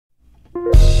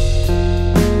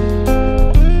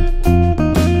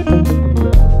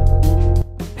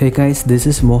Hey guys, this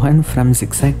is Mohan from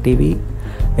Zigzag TV.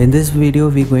 In this video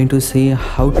we're going to see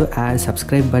how to add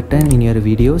subscribe button in your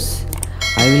videos.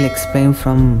 I will explain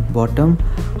from bottom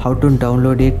how to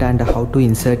download it and how to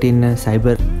insert in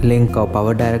Cyberlink or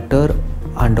PowerDirector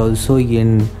and also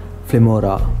in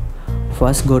Filmora.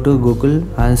 First go to Google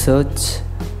and search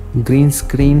green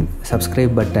screen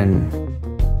subscribe button.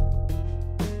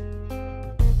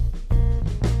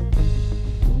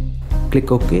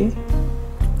 Click OK.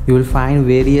 You will find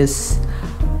various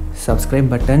subscribe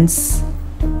buttons.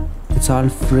 It's all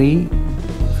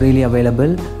freely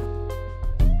available.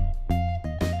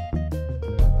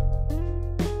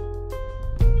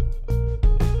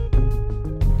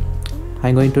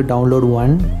 I'm going to download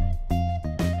one.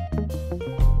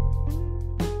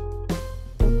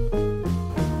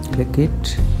 Click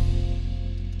it.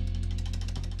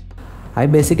 I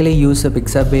basically use a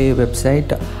Pixabay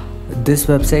website. This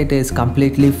website is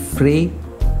completely free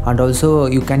and also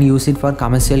you can use it for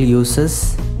commercial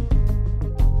uses.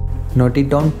 Note it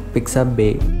down,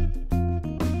 Pixabay.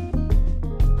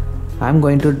 I'm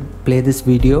going to play this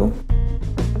video.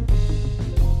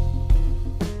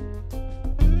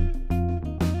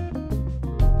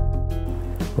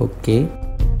 Okay.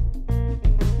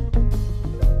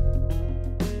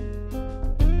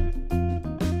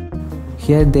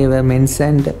 Here they were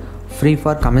mentioned free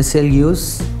for commercial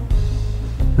use,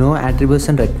 no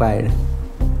attribution required,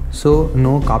 so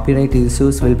no copyright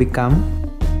issues will become.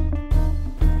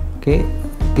 Okay,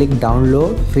 click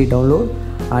download, free download,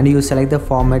 and you select the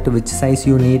format which size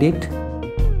you need it.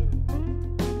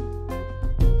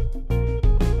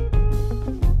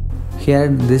 Here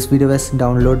this video was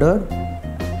downloaded.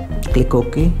 Click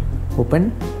OK,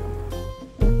 open.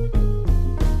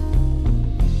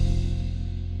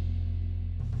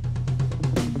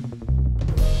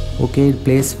 Okay, it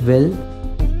plays well.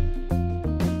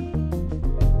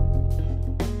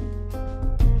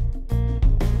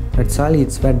 That's all,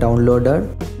 it's been downloaded.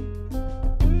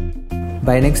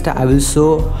 By next I will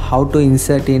show how to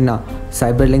insert in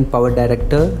Cyberlink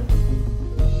PowerDirector.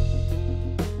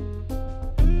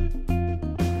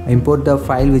 Import the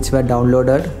file which were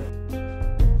downloaded.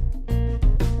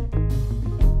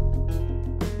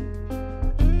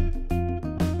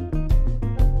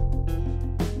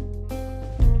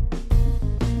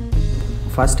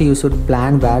 First you should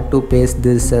plan where to paste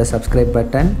this subscribe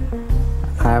button.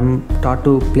 I am taught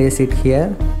to place it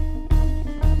here.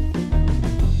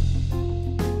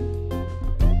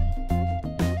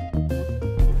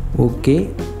 Okay,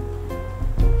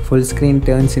 full screen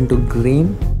turns into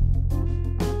green.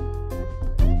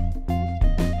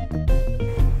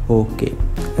 Okay,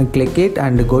 and click it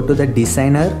and go to the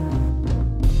designer.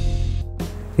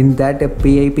 In that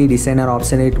PIP designer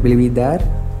option it will be there.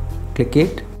 Click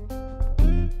it.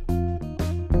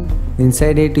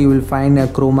 Inside it you will find a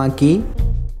chroma key.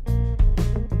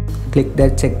 Click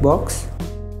that checkbox.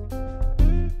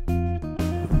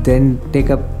 Then take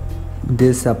up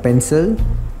this pencil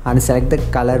and select the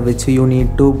color which you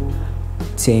need to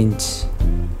change.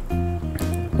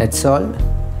 That's all.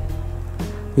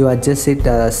 You adjust it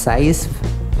size,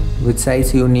 which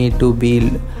size you need to be.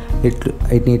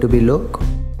 It need to be look.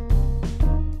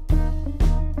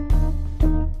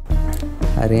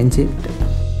 Arrange it.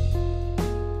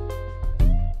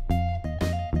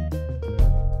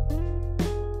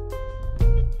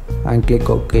 And click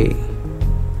OK.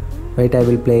 Wait, I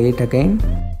will play it again.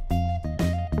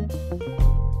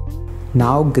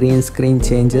 Now green screen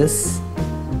changes.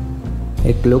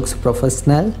 It looks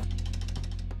professional.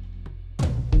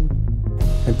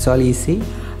 It's all easy.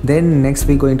 Then next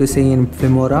we're going to see in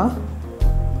Filmora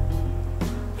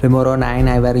 9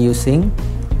 I were using.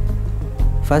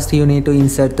 First you need to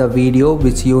insert the video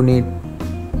which you need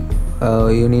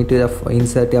to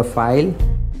insert a file.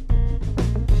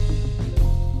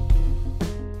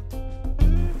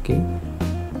 Okay,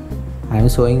 I am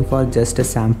showing for just a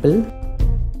sample.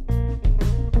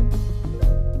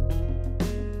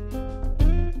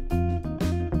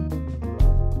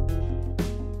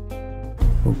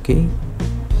 Okay,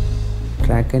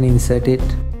 drag and insert it.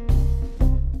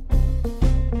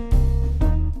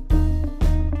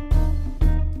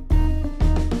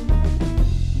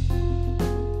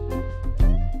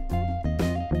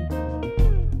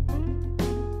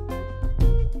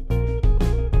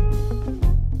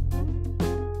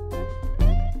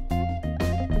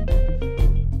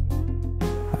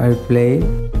 I'll play.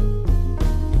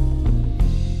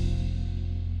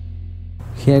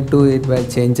 Here too it will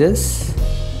changes.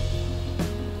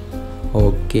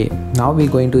 Okay, now we're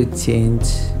going to change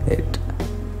it.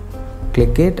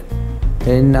 Click it.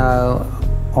 In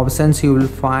options you will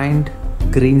find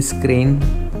green screen.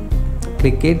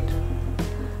 Click it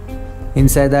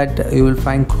Inside that you will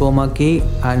find chroma key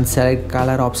and select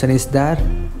color option is there.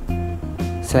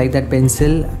 Select that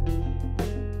pencil.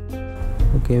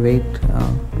 Okay, wait.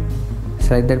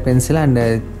 Select that pencil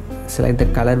and select the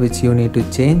color which you need to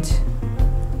change,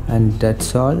 and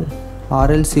that's all.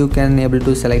 Or else you can able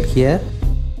to select here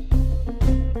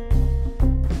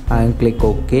and click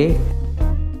OK.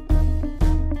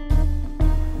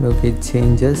 Okay, it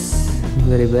changes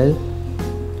very well.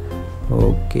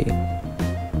 Okay,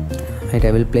 right,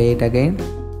 I will play it again.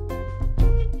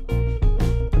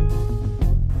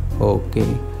 Okay,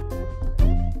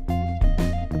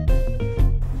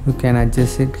 you can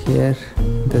adjust it here,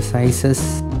 the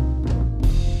sizes.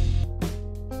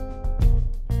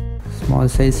 Small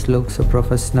size looks so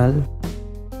professional.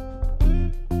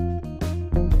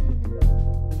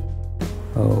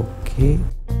 Okay,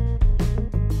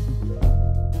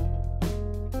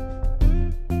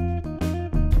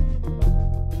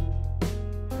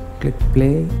 click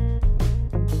play.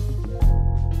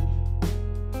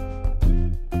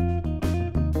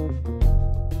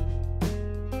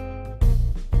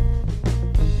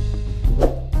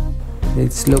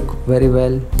 It's look very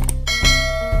well.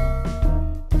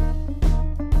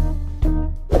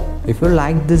 If you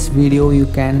like this video, you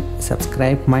can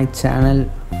subscribe my channel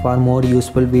for more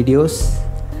useful videos.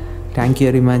 Thank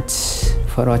you very much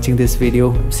for watching this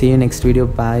video. See you next video.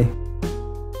 Bye.